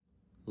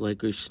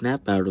Lakers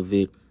snap out of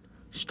it,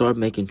 start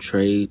making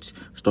trades,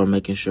 start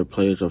making sure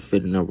players are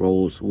fitting their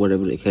roles,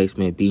 whatever the case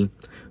may be.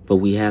 But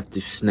we have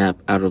to snap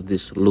out of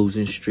this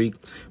losing streak.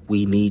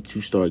 We need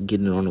to start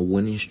getting on a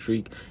winning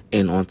streak.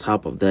 And on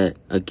top of that,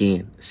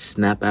 again,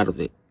 snap out of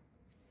it.